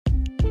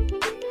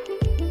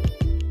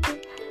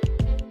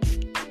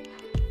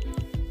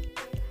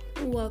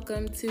and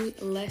welcome to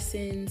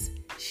Lessons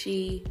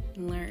She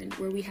Learned,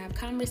 where we have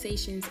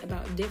conversations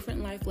about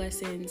different life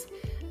lessons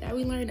that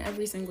we learn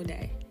every single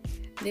day.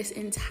 This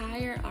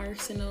entire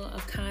arsenal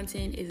of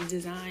content is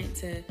designed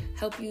to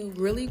help you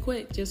really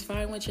quick just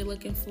find what you're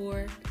looking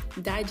for,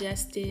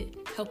 digest it,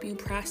 help you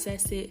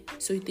process it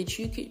so that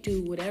you could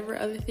do whatever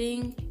other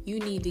thing you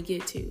need to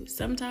get to.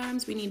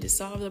 Sometimes we need to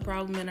solve the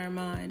problem in our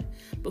mind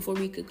before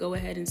we could go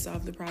ahead and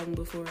solve the problem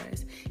before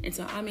us. And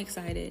so I'm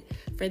excited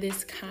for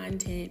this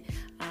content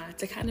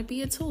to kind of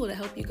be a tool to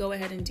help you go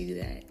ahead and do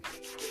that.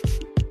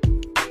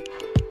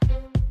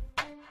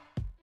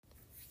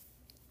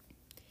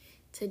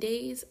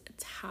 Today's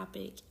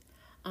topic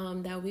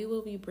that we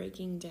will be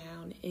breaking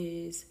down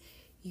is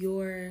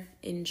you're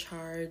in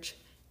charge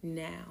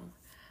now.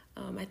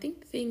 I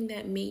think the thing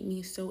that made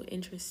me so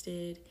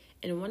interested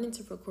in wanting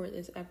to record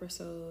this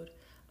episode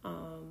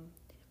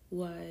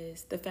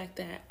was the fact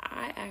that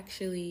I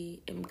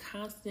actually am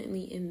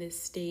constantly in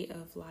this state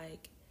of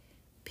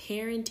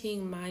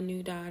parenting my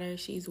new daughter.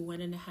 She's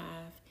 1.5,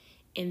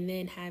 and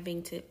then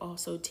having to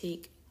also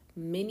take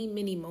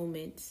many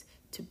moments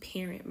to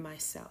parent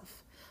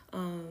myself.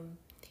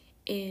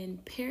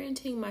 And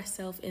parenting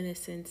myself in the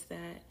sense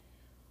that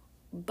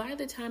by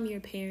the time your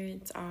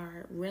parents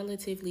are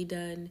relatively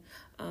done,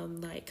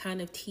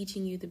 kind of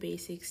teaching you the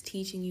basics,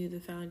 teaching you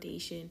the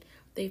foundation,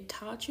 they've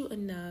taught you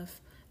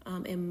enough,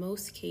 in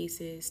most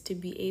cases, to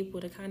be able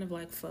to kind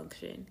of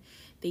function.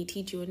 They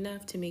teach you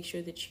enough to make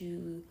sure that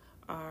you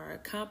are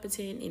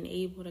competent and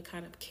able to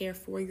kind of care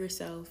for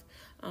yourself.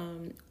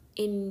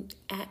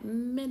 At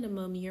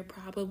minimum, you're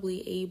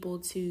probably able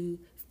to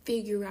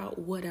figure out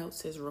what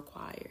else is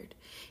required.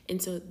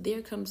 And so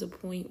there comes a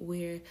point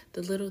where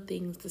the little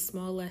things, the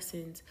small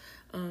lessons,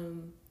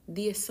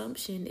 the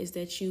assumption is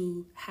that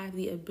you have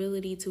the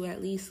ability to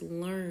at least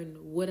learn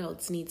what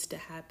else needs to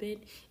happen,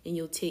 and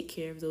you'll take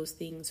care of those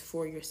things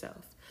for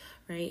yourself,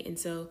 right? And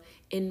so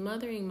in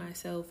mothering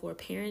myself or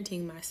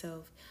parenting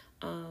myself,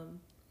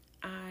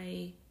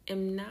 I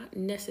am not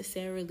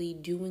necessarily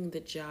doing the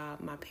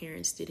job my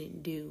parents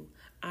didn't do.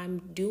 I'm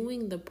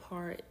doing the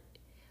part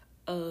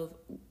of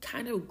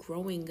kind of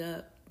growing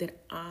up that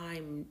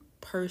I'm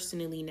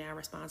personally now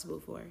responsible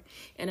for.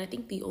 And I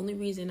think the only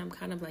reason I'm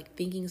kind of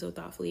thinking so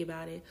thoughtfully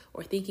about it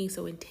or thinking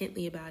so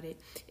intently about it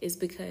is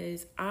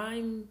because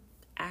I'm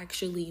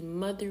actually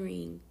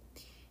mothering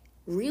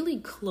really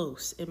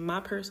close, in my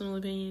personal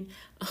opinion,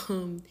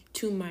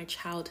 to my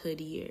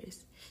childhood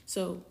years.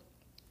 So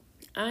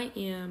I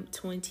am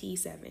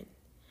 27.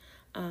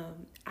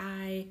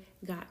 I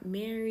got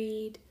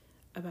married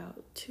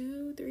about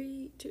 2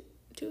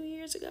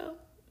 years ago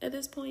at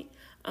this point.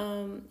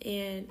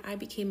 And I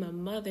became a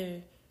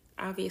mother,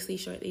 obviously,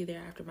 shortly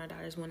thereafter. My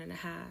daughter's 1.5.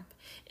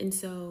 And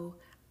so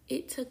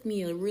it took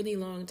me a really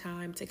long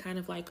time to kind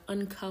of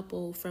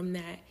uncouple from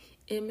that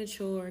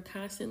immature,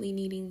 constantly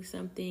needing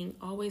something,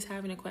 always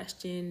having a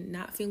question,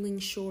 not feeling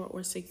sure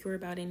or secure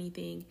about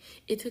anything.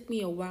 It took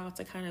me a while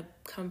to kind of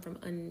come from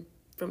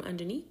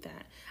underneath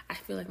that. I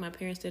feel like my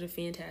parents did a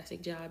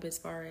fantastic job as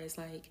far as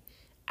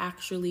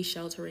actually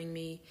sheltering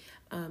me,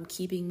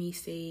 keeping me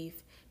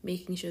safe,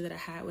 making sure that I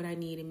had what I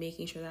need, and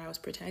making sure that I was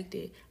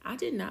protected. I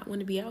did not want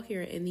to be out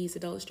here in these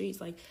adult streets.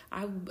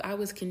 I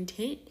was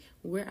content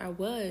where I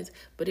was,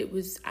 but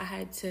I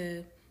had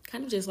to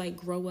kind of just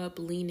grow up,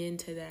 lean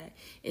into that.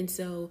 And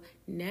so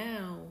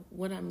now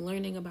what I'm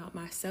learning about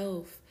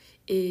myself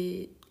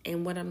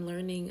and what I'm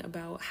learning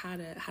about how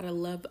to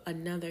love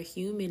another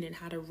human and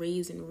how to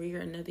raise and rear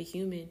another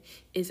human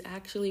is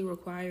actually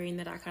requiring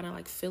that I kind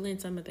of fill in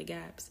some of the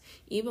gaps.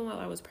 Even while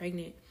I was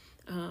pregnant,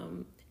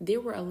 there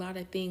were a lot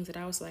of things that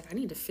I was I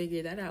need to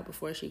figure that out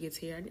before she gets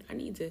here. I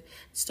need to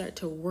start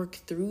to work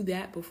through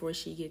that before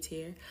she gets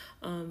here,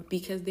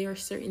 because there are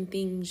certain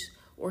things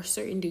or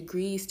certain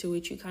degrees to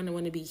which you kind of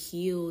want to be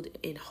healed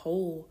and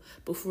whole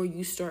before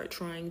you start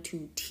trying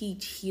to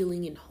teach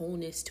healing and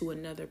wholeness to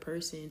another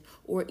person,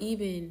 or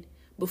even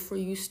before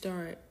you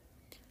start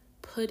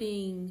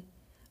putting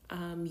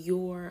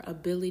your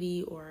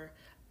ability or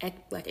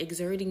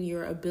exerting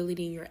your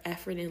ability and your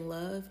effort and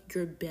love,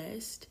 your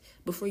best,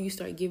 before you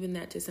start giving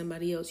that to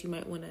somebody else. You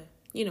might want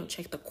to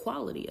check the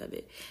quality of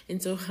it.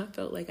 And so I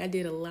felt like I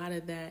did a lot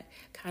of that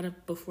kind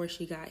of before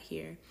she got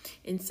here.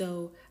 And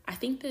so I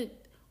think that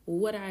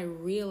what I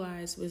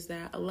realized was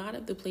that a lot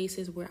of the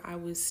places where I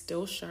was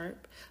still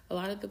sharp, a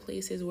lot of the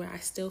places where I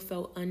still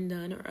felt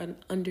undone or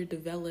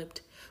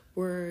underdeveloped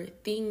were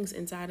things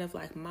inside of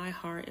my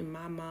heart and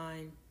my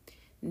mind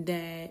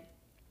that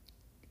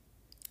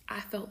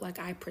I felt like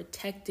I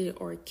protected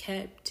or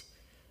kept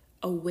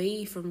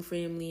away from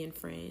family and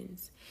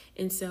friends.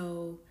 And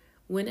so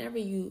whenever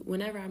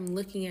I'm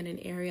looking at an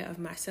area of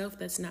myself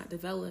that's not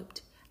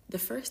developed, the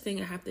first thing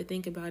I have to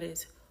think about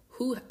is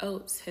who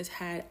else has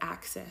had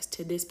access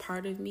to this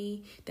part of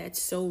me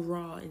that's so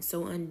raw and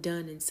so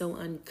undone and so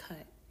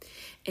uncut.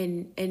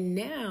 And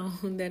now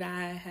that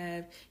I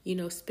have,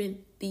 spent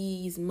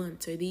these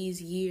months or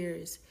these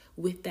years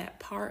with that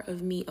part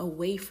of me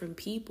away from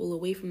people,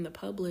 away from the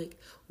public,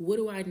 what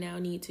do I now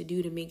need to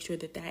do to make sure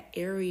that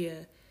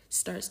area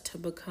starts to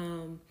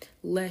become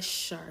less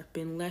sharp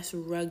and less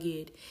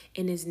rugged,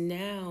 and is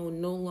now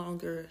no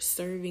longer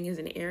serving as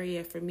an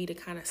area for me to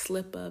kind of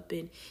slip up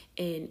and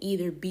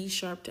either be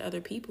sharp to other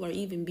people or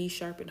even be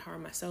sharp and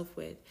harm myself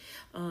with.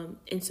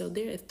 And so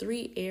there are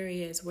 3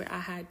 areas where I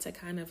had to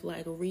kind of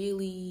like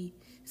really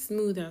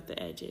smooth out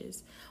the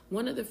edges.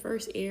 One of the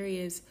first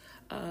areas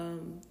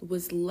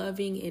was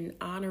loving and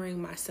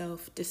honoring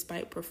myself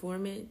despite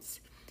performance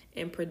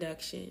and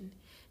production.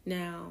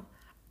 Now,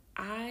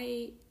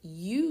 I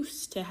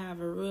used to have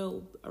a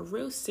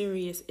real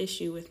serious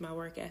issue with my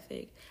work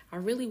ethic. I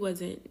really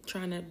wasn't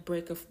trying to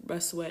break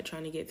a sweat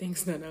trying to get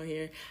things done out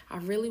here. I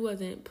really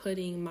wasn't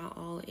putting my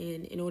all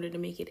in order to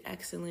make it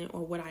excellent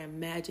or what I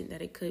imagined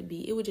that it could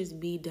be. It would just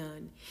be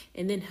done,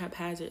 and then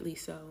haphazardly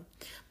so.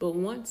 But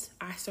once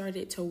I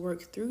started to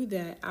work through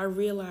that, I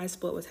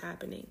realized what was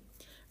happening.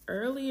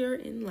 Earlier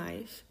in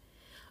life,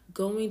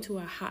 going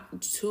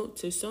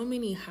to so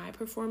many high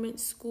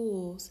performance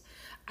schools,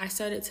 I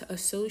started to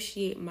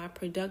associate my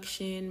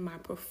production, my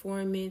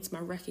performance, my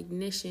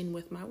recognition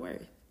with my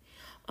worth.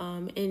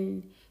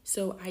 And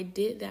so I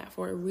did that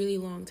for a really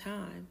long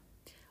time.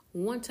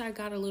 Once I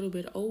got a little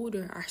bit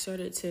older, I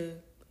started to,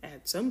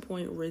 at some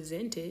point,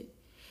 resent it.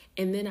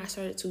 And then I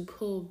started to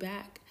pull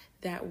back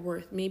that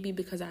worth, maybe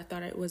because I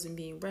thought it wasn't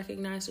being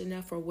recognized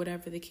enough or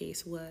whatever the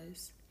case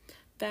was.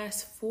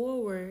 Fast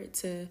forward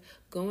to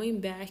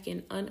going back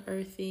and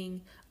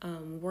unearthing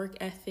work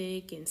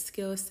ethic and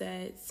skill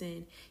sets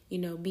and,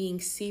 being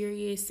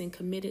serious and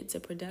committed to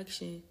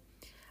production.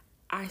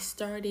 I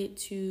started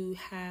to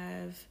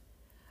have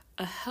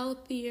a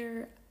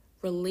healthier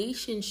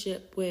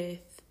relationship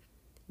with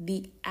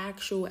the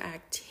actual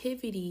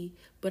activity,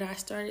 but I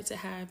started to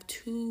have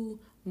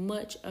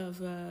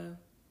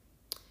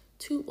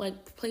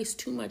place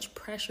too much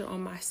pressure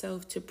on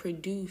myself to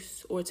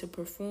produce or to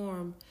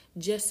perform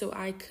just so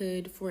I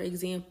could, for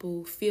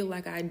example, feel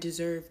like I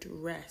deserved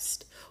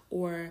rest,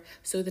 or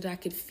so that I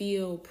could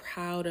feel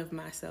proud of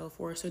myself,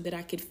 or so that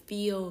I could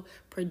feel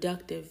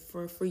productive.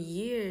 For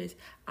years,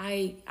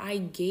 I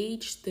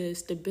gauged the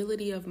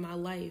stability of my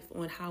life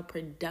on how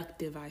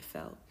productive I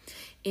felt.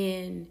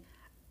 And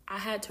I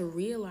had to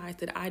realize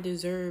that I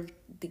deserved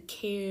the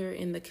care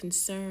and the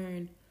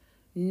concern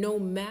no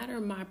matter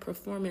my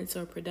performance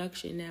or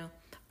production. Now,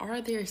 are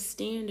there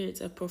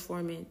standards of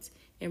performance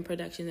and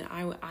production that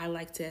I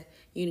like to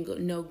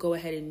go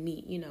ahead and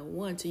meet?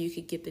 One, so you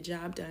could get the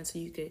job done, so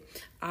you could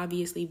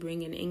obviously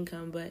bring in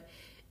income. But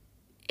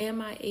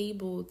am I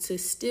able to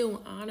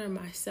still honor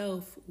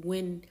myself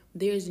when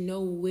there's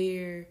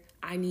nowhere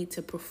I need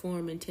to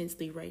perform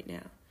intensely right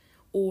now?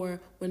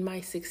 Or when my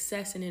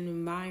success in an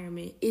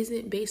environment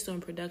isn't based on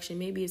production,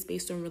 maybe it's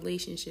based on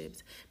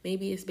relationships.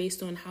 Maybe it's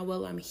based on how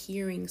well I'm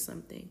hearing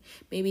something.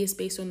 Maybe it's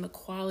based on the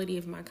quality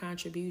of my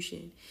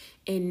contribution.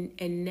 And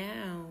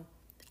now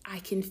I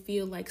can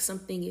feel like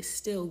something is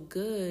still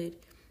good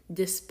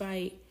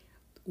despite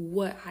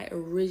what I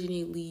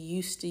originally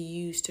used to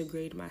use to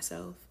grade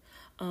myself.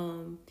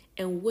 And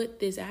what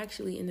this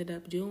actually ended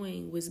up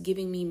doing was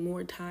giving me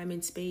more time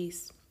and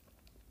space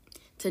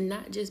to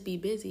not just be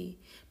busy,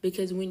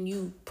 because when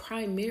you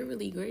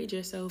primarily grade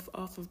yourself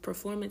off of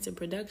performance and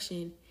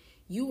production,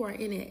 you are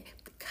in a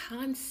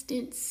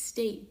constant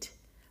state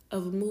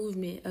of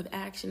movement, of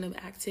action, of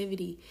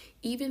activity.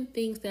 Even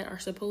things that are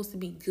supposed to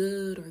be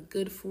good or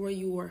good for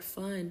you or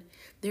fun,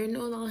 they're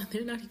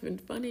not even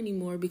fun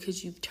anymore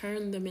because you've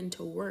turned them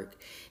into work.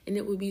 And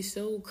it would be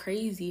so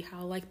crazy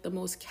how like the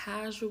most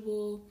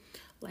casual,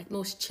 like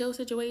most chill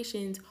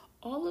situations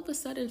all of a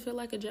sudden feel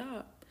like a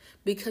job,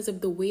 because of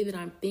the way that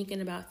I'm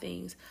thinking about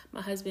things.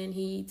 My husband,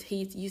 he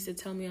used to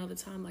tell me all the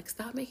time, like,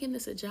 stop making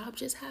this a job.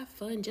 Just have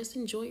fun. Just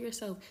enjoy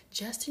yourself.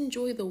 Just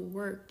enjoy the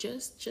work.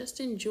 Just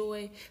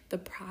enjoy the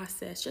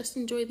process. Just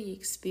enjoy the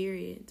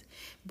experience.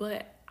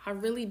 But I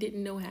really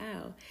didn't know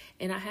how.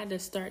 And I had to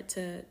start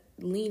to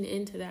lean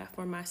into that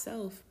for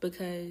myself,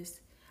 because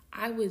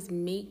I was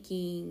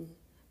making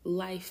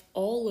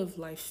all of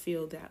life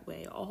feel that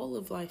way. All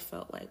of life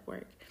felt like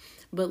work.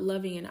 But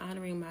loving and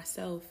honoring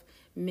myself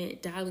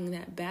meant dialing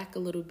that back a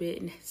little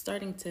bit and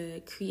starting to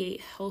create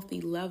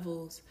healthy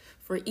levels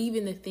for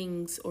even the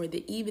things or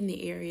even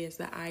the areas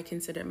that I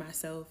considered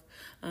myself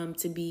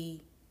to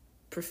be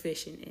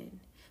proficient in.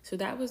 So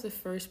that was the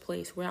first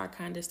place where I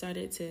kind of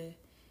started to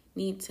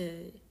need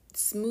to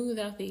smooth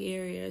out the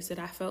areas that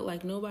I felt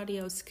like nobody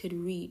else could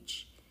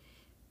reach,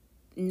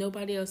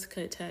 nobody else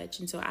could touch.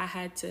 And so I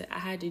had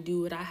to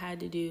do what I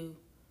had to do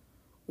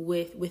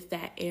with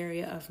that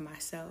area of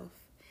myself.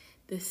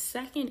 The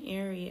second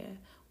area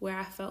where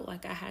I felt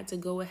like I had to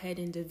go ahead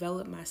and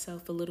develop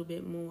myself a little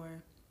bit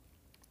more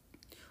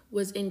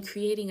was in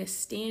creating a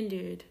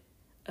standard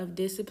of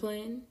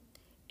discipline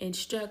and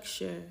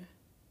structure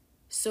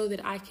so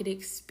that I could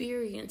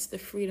experience the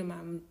freedom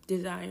I'm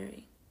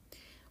desiring.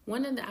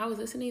 I was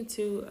listening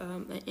to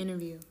an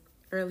interview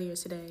earlier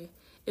today.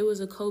 It was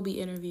a Kobe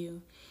interview,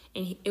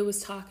 and it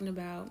was talking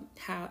about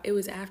how it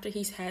was after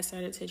he had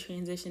started to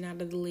transition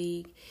out of the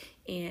league,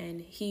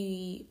 and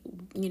he,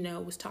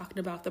 was talking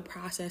about the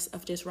process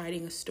of just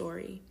writing a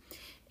story.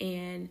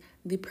 And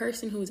the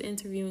person who was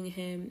interviewing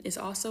him is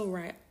also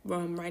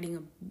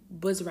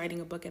was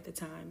writing a book at the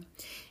time.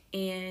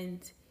 And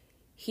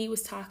he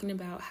was talking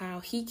about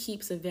how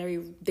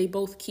they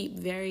both keep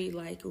very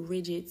like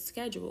rigid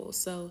schedules.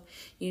 So,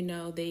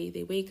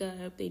 they wake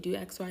up, they do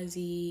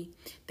XYZ,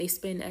 they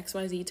spend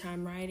XYZ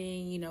time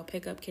writing,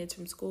 pick up kids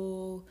from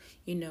school,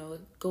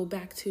 go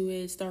back to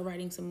it, start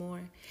writing some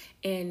more.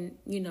 And,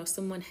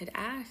 someone had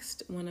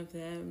asked one of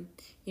them,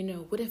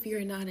 what if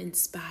you're not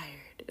inspired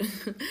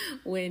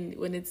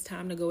when it's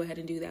time to go ahead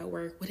and do that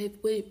work? What if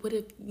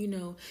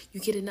you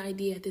get an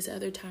idea at this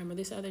other time or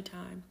this other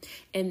time?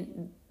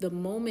 And the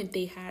moment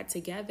they had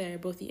together,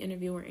 both the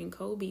interviewer and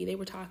Kobe, they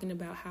were talking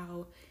about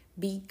how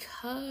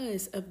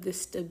because of the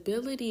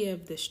stability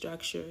of the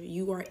structure,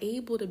 you are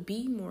able to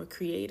be more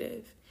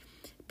creative,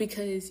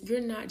 because you're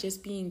not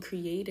just being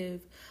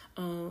creative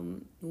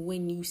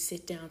when you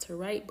sit down to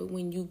write, but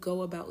when you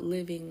go about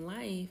living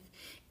life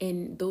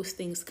and those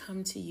things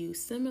come to you.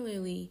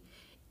 Similarly,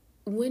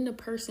 when a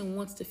person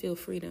wants to feel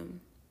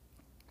freedom,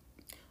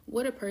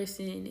 what a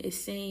person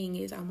is saying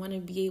is, I want to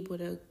be able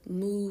to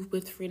move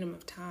with freedom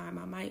of time.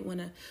 I might want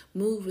to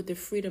move with the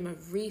freedom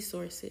of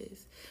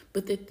resources.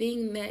 But the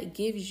thing that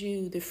gives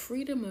you the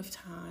freedom of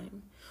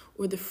time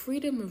or the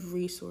freedom of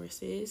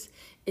resources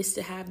is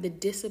to have the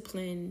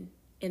discipline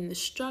and the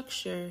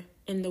structure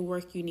and the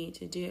work you need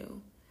to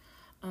do.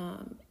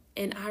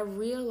 And I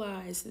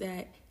realized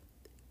that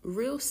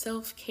real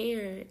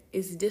self-care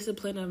is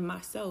discipline of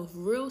myself.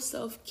 Real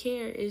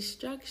self-care is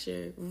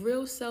structure.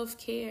 Real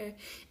self-care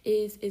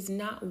is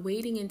not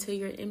waiting until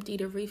you're empty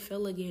to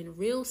refill again.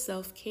 Real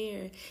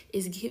self-care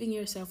is giving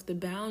yourself the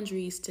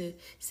boundaries to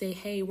say,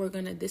 hey,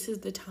 this is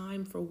the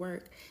time for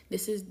work.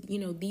 This is,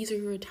 these are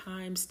your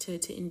times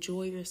to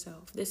enjoy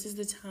yourself. This is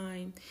the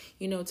time,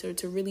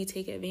 to really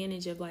take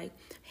advantage of like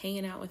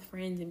hanging out with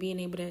friends and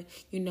being able to,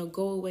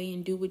 go away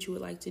and do what you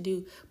would like to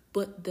do.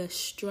 But the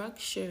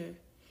structure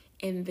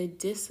and the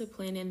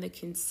discipline and the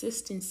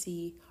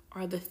consistency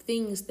are the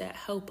things that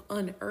help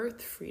unearth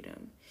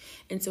freedom.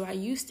 And so I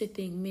used to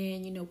think,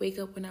 man, wake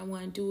up when I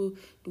want to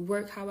do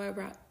work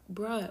however.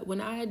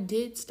 When I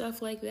did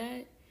stuff like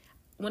that,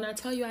 when I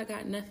tell you I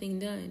got nothing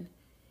done.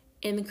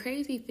 And the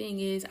crazy thing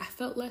is I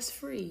felt less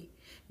free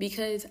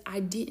because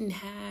I didn't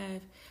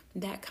have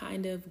that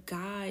kind of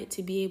guide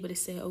to be able to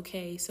say,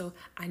 okay, so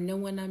I know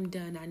when I'm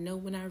done. I know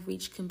when I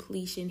reach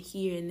completion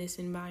here in this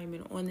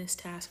environment, on this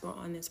task or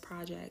on this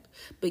project.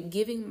 But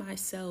giving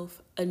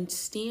myself a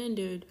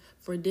standard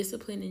for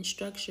discipline and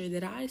structure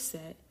that I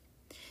set,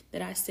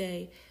 that I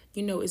say,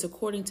 is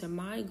according to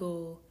my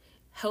goal,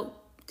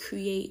 help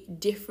create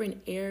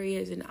different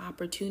areas and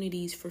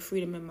opportunities for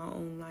freedom in my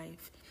own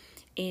life.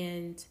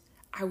 And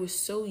I was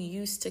so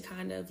used to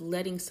kind of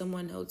letting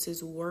someone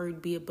else's word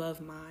be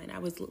above mine. I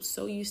was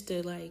so used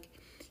to, like,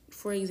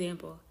 for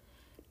example,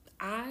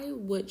 I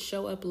would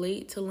show up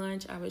late to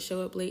lunch. I would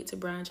show up late to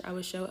brunch. I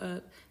would show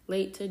up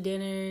late to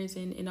dinners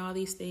and all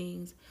these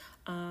things.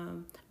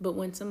 But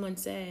when someone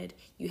said,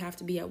 you have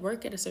to be at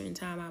work at a certain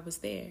time, I was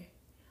there.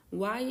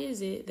 Why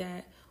is it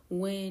that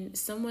when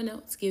someone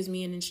else gives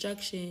me an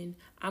instruction,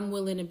 I'm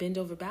willing to bend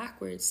over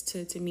backwards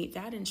to meet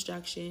that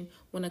instruction?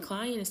 When a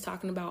client is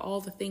talking about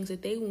all the things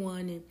that they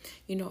want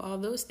and, all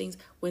those things,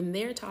 when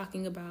they're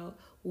talking about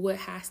what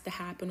has to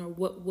happen or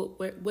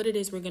what it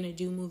is we're going to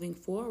do moving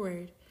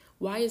forward,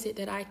 why is it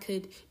that I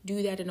could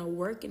do that in a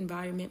work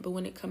environment, but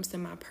when it comes to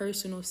my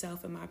personal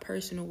self and my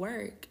personal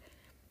work,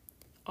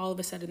 all of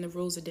a sudden the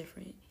rules are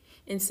different?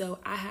 And so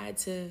I had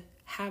to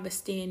have a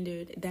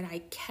standard that I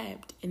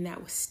kept and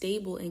that was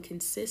stable and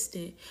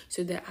consistent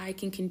so that I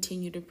can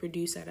continue to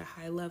produce at a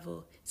high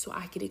level, so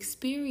I could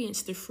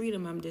experience the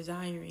freedom I'm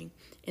desiring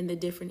in the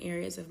different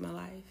areas of my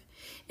life.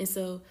 And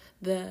so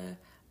the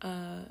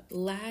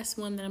last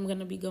one that I'm going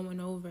to be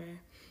going over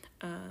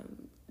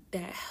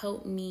that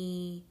helped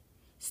me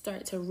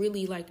start to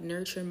really like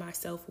nurture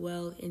myself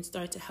well and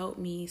start to help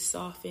me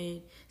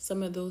soften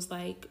some of those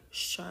like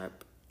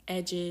sharp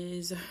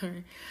edges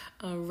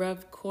or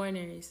rough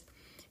corners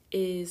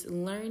is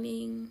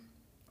learning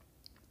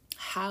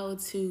how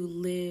to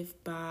live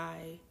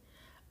by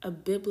a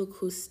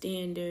biblical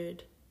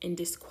standard and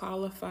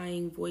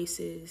disqualifying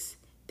voices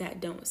that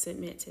don't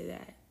submit to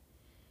that.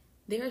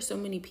 There are so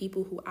many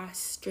people who I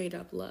straight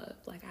up love.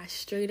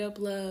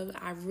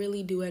 I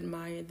really do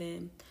admire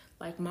them.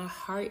 Like, my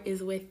heart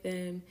is with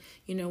them.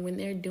 When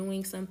they're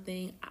doing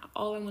something,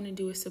 all I want to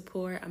do is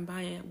support. I'm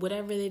buying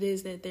whatever it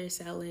is that they're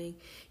selling.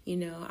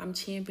 I'm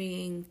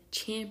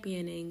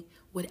championing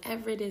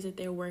whatever it is that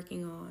they're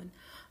working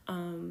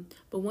on.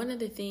 But one of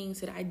the things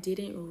that I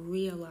didn't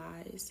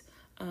realize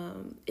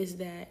is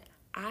that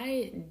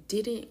I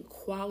didn't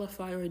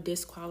qualify or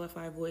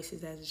disqualify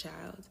voices as a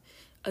child.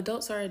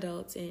 Adults are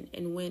adults,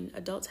 and when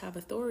adults have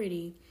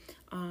authority,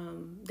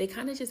 they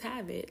kind of just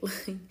have it.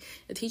 Like,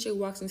 a teacher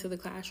walks into the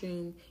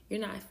classroom,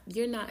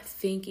 you're not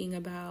thinking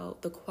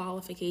about the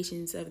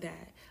qualifications of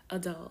that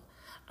adult.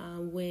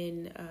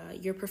 When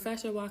your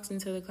professor walks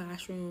into the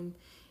classroom,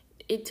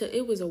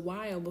 it was a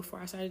while before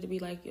I started to be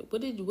like,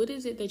 what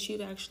is it that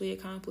you've actually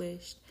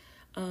accomplished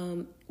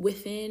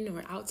within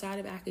or outside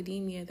of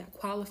academia that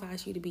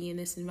qualifies you to be in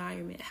this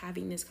environment,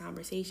 having this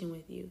conversation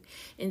with you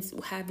and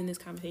having this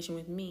conversation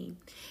with me.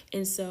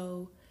 And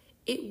so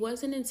it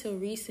wasn't until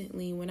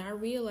recently when I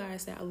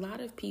realized that a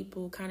lot of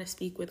people kind of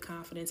speak with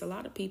confidence. A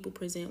lot of people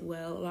present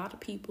well. A lot of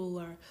people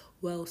are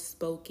well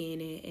spoken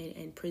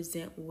and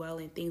present well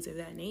and things of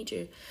that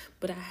nature.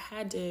 But I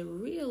had to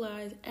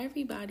realize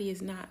everybody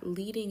is not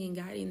leading and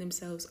guiding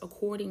themselves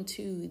according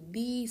to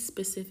these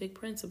specific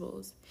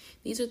principles.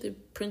 These are the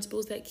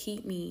principles that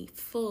keep me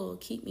full,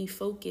 keep me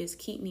focused,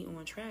 keep me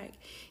on track.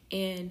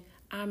 And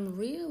I'm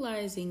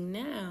realizing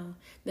now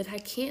that I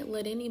can't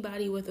let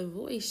anybody with a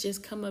voice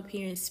just come up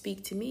here and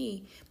speak to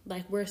me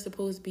like we're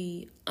supposed to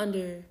be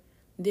under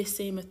this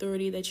same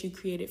authority that you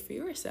created for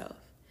yourself.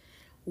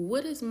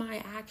 What is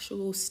my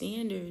actual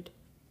standard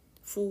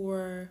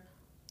for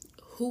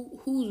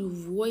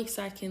whose voice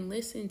I can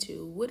listen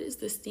to? What is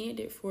the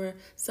standard for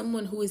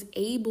someone who is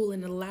able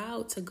and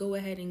allowed to go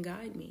ahead and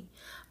guide me?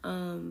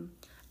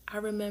 I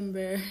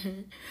remember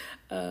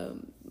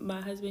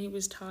my husband, he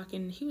was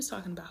talking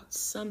about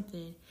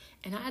something,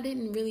 and I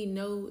didn't really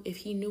know if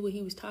he knew what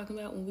he was talking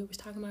about when we was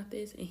talking about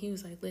this. And he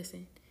was like,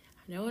 listen,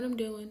 I know what I'm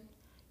doing.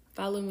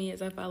 Follow me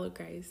as I follow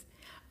Christ.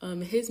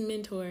 His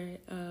mentor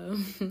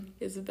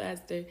is a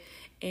pastor,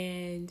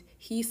 and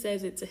he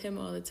says it to him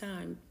all the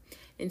time.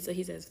 And so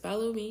he says,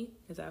 follow me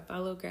as I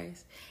follow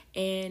Christ.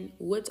 And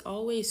what's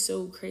always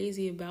so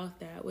crazy about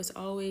that, what's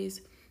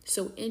always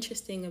so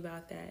interesting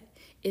about that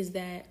is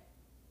that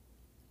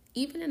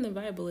even in the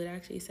Bible, it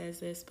actually says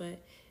this, but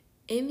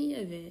in the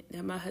event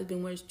that my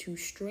husband was to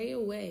stray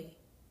away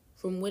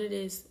from what it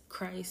is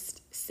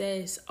Christ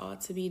says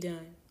ought to be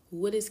done,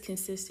 what is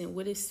consistent,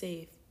 what is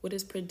safe, what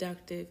is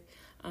productive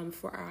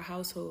for our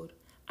household,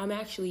 I'm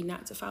actually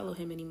not to follow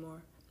him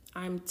anymore.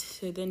 I'm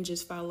to then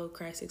just follow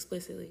Christ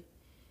explicitly.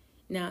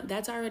 Now,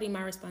 that's already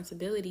my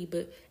responsibility,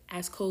 but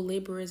as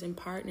co-laborers and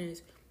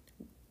partners,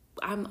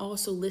 I'm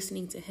also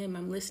listening to him.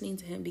 I'm listening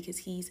to him because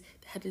he's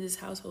the head of this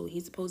household.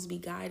 He's supposed to be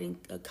guiding,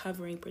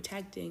 covering,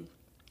 protecting.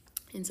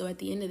 And so at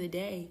the end of the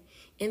day,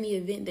 in the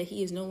event that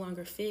he is no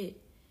longer fit,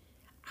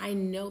 I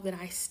know that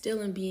I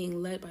still am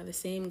being led by the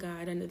same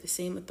God under the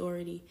same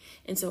authority.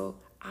 And so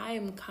I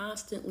am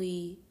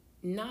constantly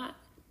not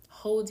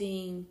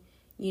holding,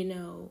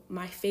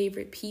 my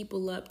favorite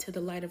people up to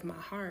the light of my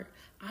heart.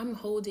 I'm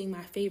holding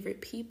my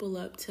favorite people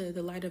up to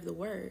the light of the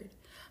word,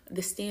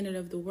 the standard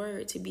of the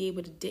word, to be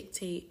able to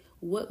dictate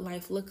what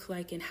life looks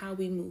like and how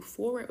we move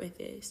forward with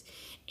this.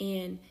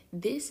 And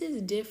this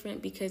is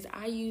different because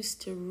I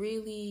used to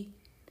really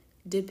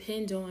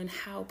depend on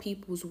how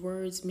people's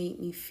words made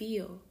me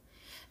feel,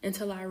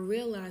 until I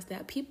realized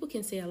that people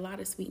can say a lot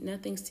of sweet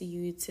nothings to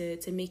you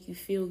to make you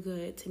feel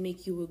good, to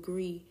make you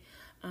agree.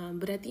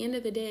 But at the end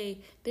of the day,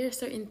 there are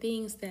certain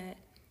things that,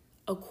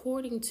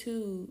 according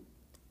to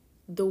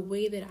the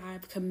way that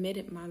I've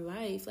committed my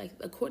life, like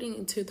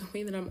according to the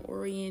way that I'm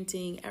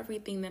orienting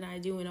everything that I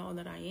do and all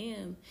that I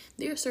am,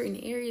 there are certain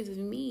areas of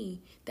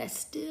me that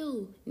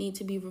still need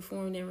to be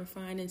reformed and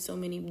refined in so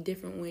many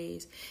different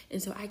ways.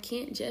 And so I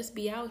can't just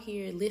be out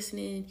here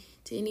listening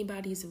to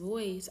anybody's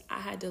voice. I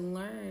had to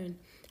learn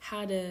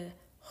how to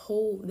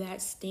hold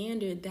that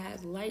standard,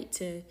 that light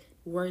to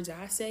words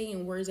I say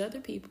and words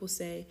other people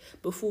say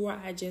before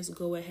I just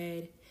go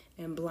ahead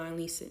and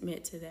blindly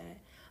submit to that.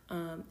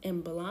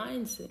 And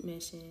blind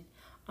submission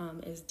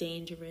is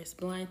dangerous.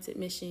 Blind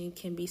submission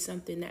can be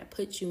something that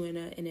puts you in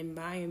an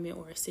environment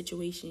or a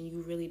situation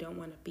you really don't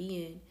want to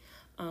be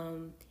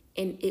in.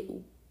 And it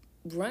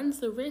runs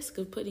the risk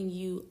of putting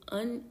you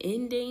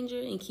in danger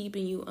and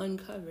keeping you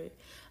uncovered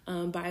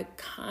by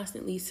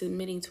constantly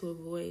submitting to a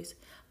voice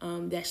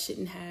that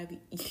shouldn't have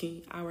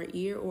our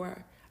ear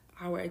or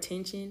our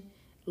attention,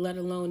 let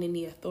alone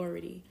any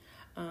authority.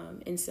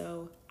 And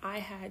so I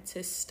had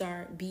to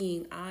start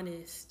being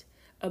honest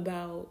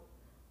about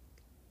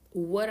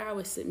what I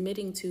was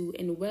submitting to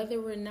and whether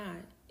or not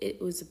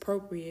it was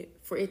appropriate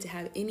for it to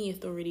have any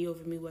authority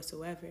over me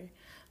whatsoever.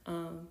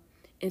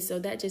 And so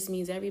that just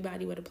means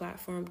everybody with a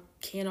platform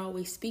can't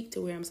always speak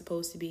to where I'm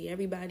supposed to be.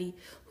 Everybody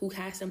who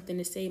has something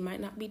to say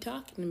might not be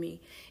talking to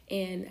me.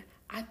 And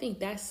I think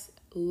that's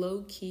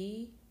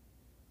low-key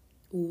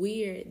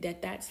weird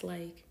that that's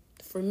like,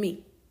 for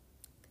me,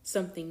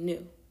 something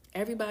new.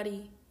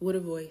 Everybody with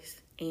a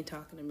voice ain't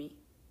talking to me.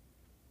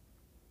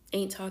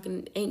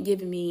 Ain't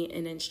giving me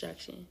an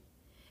instruction.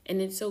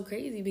 And it's so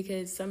crazy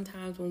because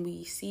sometimes when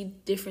we see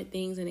different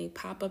things and they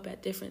pop up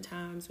at different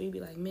times, we be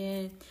like,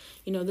 man,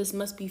 this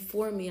must be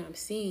for me. I'm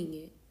seeing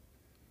it.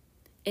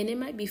 And it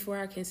might be for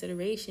our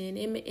consideration.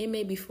 It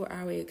may be for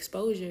our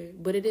exposure,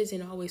 but it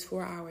isn't always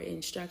for our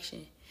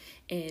instruction.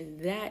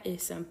 And that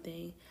is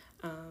something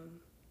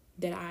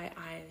that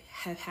I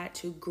have had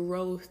to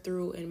grow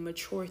through and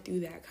mature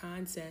through that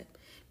concept,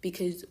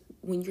 because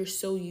when you're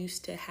so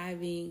used to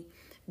having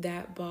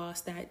that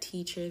boss, that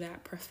teacher,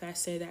 that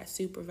professor, that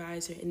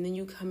supervisor, and then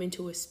you come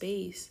into a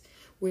space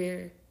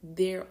where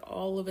there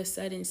all of a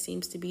sudden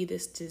seems to be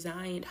this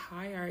designed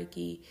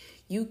hierarchy,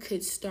 you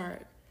could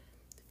start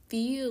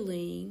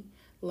feeling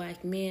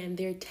like, man,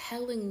 they're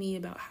telling me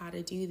about how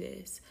to do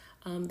this.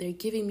 They're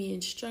giving me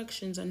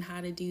instructions on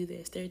how to do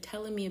this. They're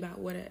telling me about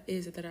what it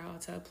is that I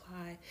ought to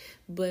apply.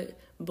 But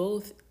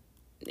both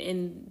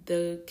in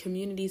the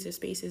communities or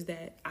spaces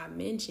that I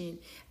mentioned,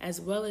 as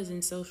well as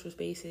in social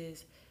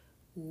spaces,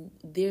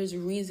 there's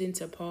reason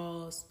to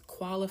pause,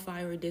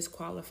 qualify or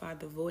disqualify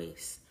the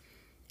voice,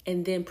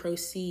 and then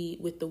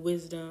proceed with the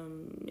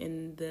wisdom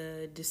and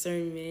the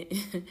discernment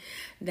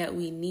that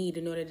we need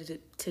in order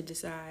to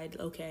decide,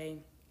 okay,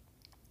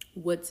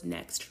 what's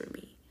next for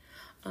me.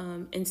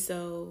 And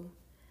so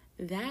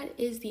that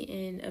is the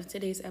end of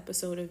today's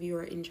episode of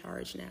You're in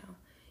Charge Now.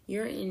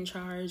 You're in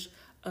charge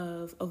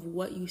of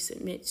what you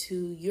submit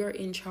to. You're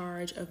in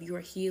charge of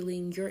your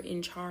healing. You're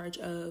in charge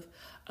of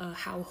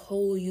how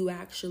whole you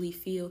actually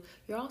feel.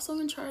 You're also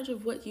in charge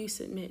of what you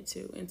submit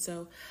to. And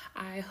so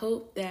I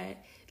hope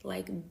that,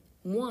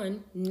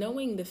 one,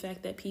 knowing the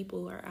fact that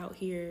people are out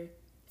here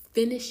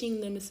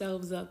finishing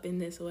themselves up in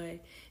this way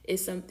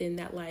is something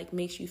that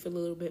makes you feel a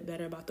little bit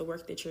better about the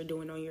work that you're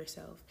doing on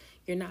yourself.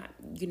 You're not,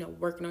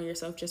 working on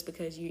yourself just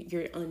because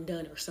you're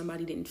undone or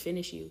somebody didn't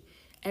finish you.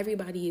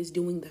 Everybody is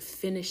doing the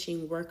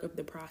finishing work of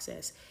the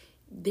process.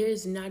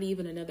 There's not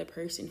even another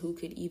person who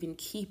could even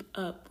keep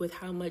up with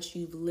how much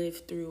you've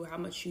lived through, how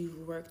much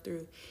you've worked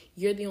through.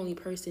 You're the only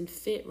person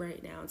fit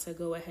right now to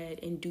go ahead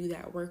and do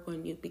that work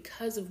on you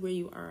because of where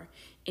you are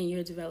in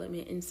your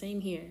development. And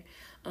same here.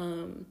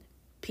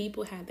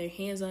 People had their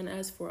hands on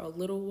us for a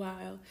little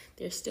while.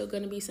 There's still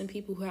going to be some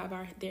people who have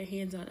their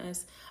hands on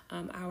us,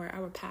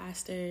 our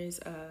pastors,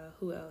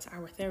 who else?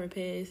 Our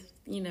therapists,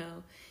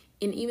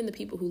 and even the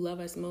people who love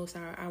us most,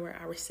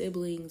 our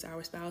siblings,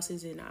 our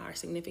spouses, and our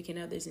significant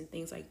others and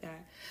things like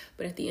that.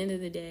 But at the end of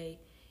the day,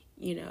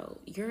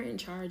 you're in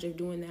charge of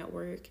doing that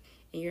work,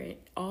 and you're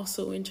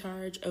also in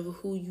charge of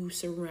who you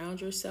surround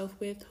yourself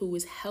with, who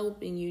is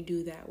helping you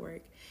do that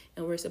work.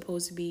 And we're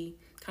supposed to be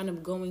kind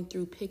of going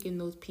through picking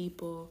those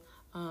people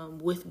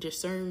with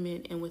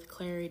discernment and with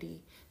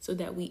clarity so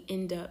that we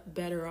end up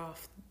better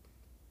off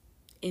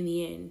in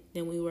the end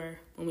than we were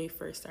when we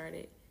first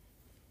started.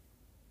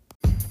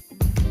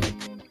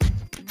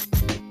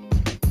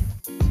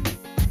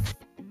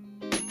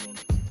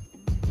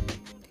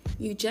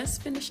 You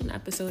just finished an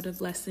episode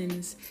of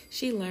Lessons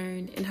She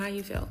Learned and How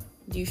You Feel.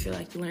 Do you feel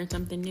like you learned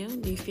something new?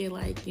 Do you feel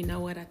like,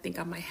 I think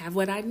I might have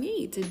what I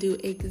need to do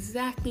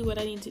exactly what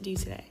I need to do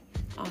today?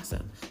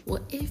 Awesome.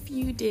 Well, if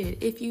you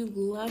did, if you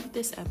loved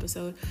this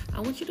episode, I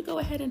want you to go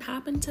ahead and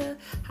hop into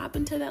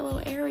that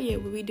little area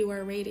where we do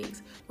our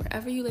ratings.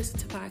 Wherever you listen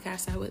to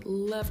podcasts, I would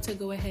love to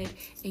go ahead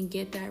and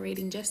get that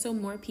rating just so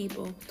more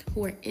people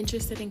who are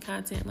interested in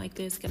content like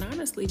this can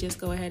honestly just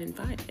go ahead and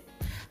find it.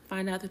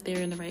 Find out that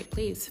they're in the right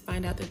place.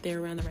 Find out that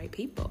they're around the right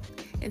people.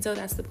 And so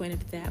that's the point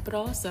of that. But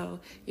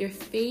also, your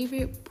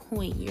favorite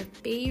point, your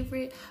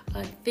favorite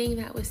thing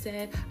that was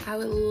said, I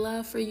would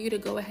love for you to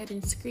go ahead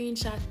and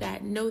screenshot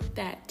that, note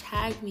that,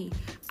 tag me.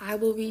 I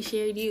will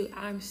reshare you.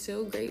 I'm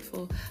so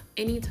grateful.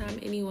 Anytime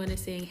anyone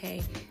is saying,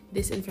 hey,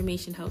 this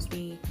information helps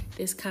me,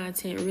 this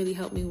content really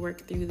helped me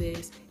work through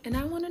this, and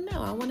I want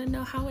to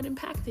know how it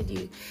impacted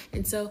you.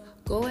 And so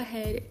go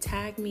ahead,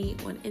 tag me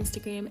on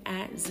Instagram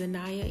at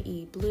Zanaya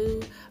E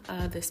Blue.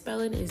 The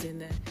spelling is in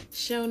the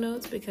show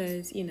notes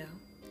because, you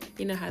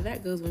know how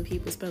that goes when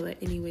people spell it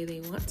any way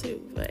they want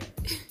to. But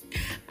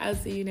I'll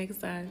see you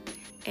next time.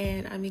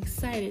 And I'm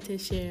excited to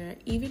share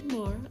even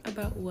more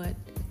about what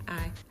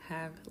I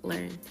have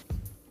learned.